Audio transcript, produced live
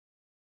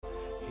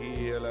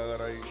In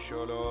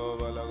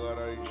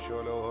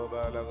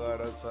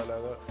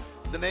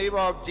the name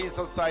of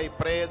Jesus, I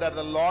pray that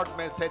the Lord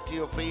may set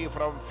you free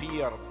from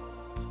fear,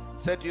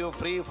 set you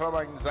free from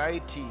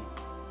anxiety,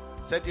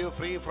 set you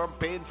free from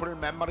painful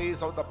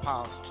memories of the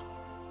past.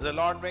 The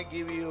Lord may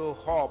give you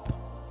hope.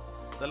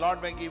 The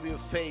Lord may give you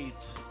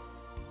faith.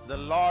 The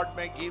Lord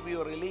may give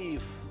you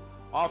relief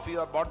of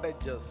your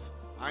bondages.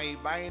 I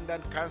bind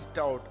and cast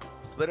out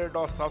spirit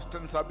of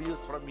substance abuse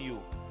from you.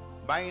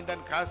 Bind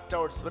and cast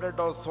out spirit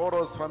of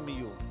sorrows from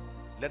you.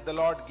 Let the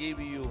Lord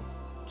give you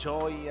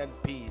joy and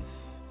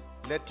peace.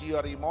 Let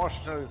your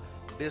emotional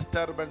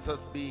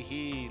disturbances be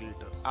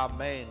healed.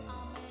 Amen.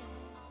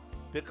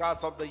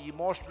 Because of the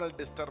emotional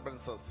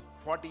disturbances,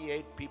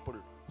 48 people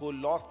who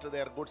lost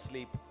their good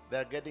sleep, they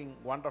are getting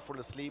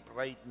wonderful sleep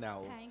right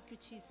now. Thank you,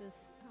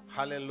 Jesus. Amen.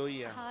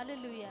 Hallelujah.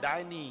 Hallelujah.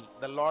 Danny,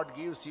 the Lord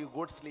gives you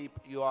good sleep.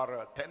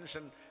 Your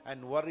tension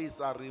and worries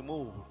are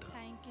removed.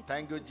 Thank you, Jesus.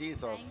 Thank you,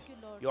 Jesus. Thank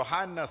you, Lord.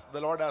 Johannes,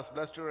 the Lord has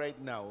blessed you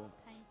right now.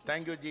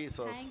 Thank you,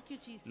 Jesus. Thank you,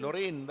 Jesus.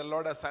 Lorraine, the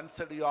Lord has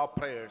answered your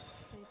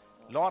prayers. Praise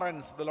God.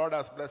 Lawrence, the Lord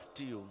has blessed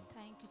you.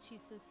 Thank you,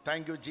 Jesus.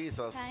 Thank you,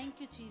 Jesus. Thank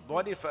you, Jesus.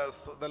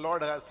 Boniface, the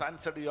Lord has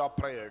answered your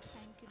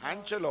prayers. Thank you, Lord.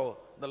 Angelo,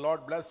 the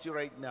Lord bless you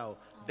right now.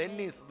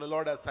 Dennis, the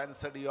Lord has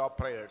answered your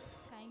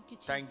prayers. Thank you,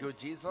 Jesus. Thank you,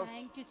 Jesus.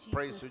 Thank you, Jesus.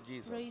 Praise you,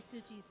 Jesus. Praise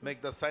you, Jesus.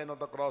 Make the sign of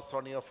the cross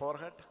on your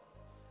forehead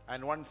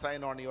and one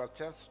sign on your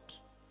chest.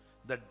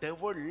 The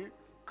devil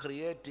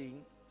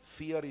creating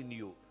fear in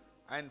you.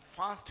 And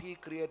first he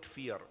create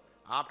fear.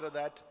 After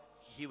that,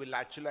 he will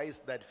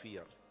actualize that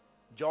fear.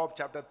 Job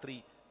chapter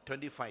 3,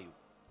 25.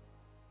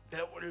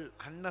 Devil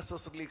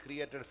unnecessarily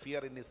created fear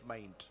in his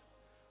mind.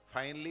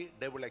 Finally,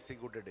 devil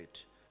executed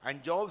it.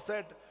 And Job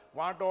said,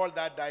 what all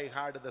that I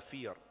had the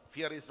fear.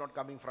 Fear is not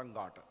coming from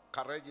God.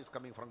 Courage is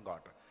coming from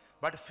God.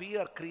 But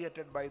fear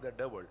created by the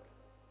devil,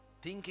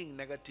 thinking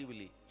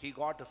negatively, he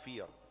got a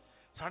fear.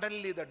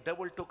 Suddenly the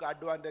devil took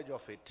advantage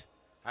of it.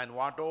 And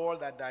what all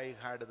that I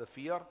had the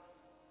fear,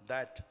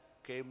 that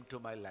came to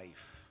my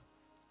life.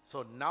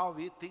 So now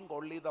we think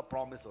only the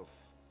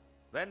promises.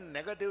 When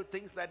negative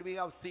things that we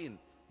have seen,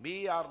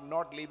 we are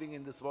not living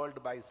in this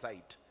world by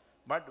sight,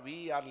 but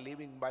we are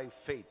living by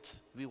faith.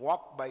 We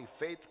walk by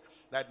faith.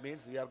 That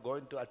means we are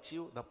going to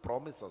achieve the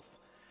promises.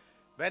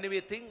 When we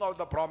think of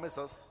the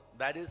promises,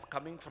 that is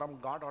coming from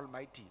God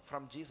Almighty,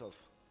 from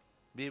Jesus,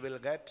 we will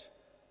get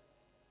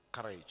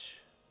courage.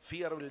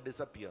 Fear will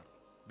disappear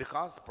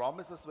because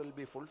promises will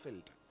be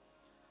fulfilled.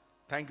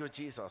 Thank you,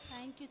 Jesus.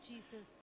 Thank you, Jesus.